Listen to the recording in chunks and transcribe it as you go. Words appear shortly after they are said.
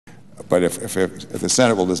But if the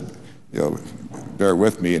Senate will just, bear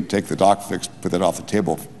with me and take the doc fix, put that off the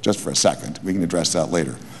table just for a second. We can address that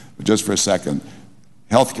later. But just for a second,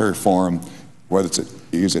 healthcare reform, whether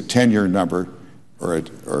you use a 10-year number or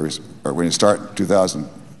when you start in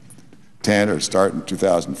 2010 or start in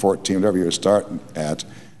 2014, whatever you're starting at,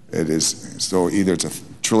 it is so either it's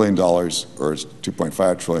 $1 trillion or it's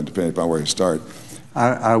 $2.5 trillion, depending upon where you start.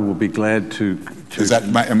 I will be glad to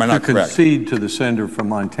am I not concede to the senator from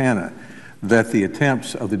Montana that the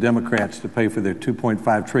attempts of the Democrats to pay for their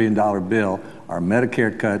 $2.5 trillion bill are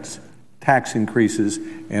Medicare cuts, tax increases,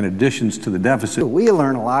 and additions to the deficit. We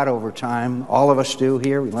learn a lot over time. All of us do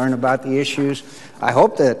here. We learn about the issues. I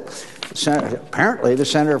hope that apparently the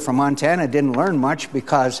senator from Montana didn't learn much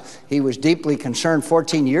because he was deeply concerned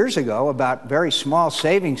 14 years ago about very small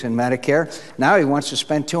savings in Medicare. Now he wants to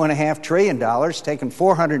spend $2.5 trillion, taking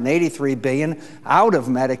 $483 billion out of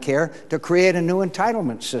Medicare to create a new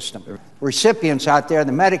entitlement system. Recipients out there,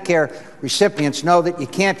 the Medicare recipients, know that you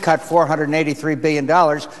can't cut $483 billion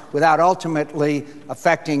without ultimately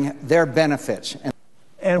affecting their benefits.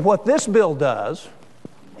 And what this bill does,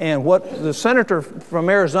 and what the senator from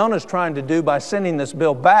Arizona is trying to do by sending this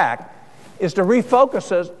bill back, is to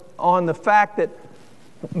refocus us on the fact that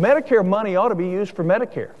Medicare money ought to be used for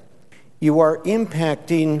Medicare. You are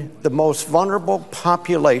impacting the most vulnerable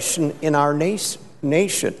population in our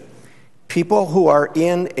nation, people who are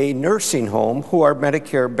in a nursing home who are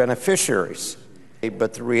Medicare beneficiaries.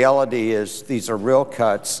 But the reality is these are real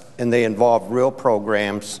cuts, and they involve real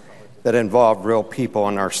programs that involve real people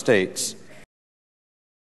in our states.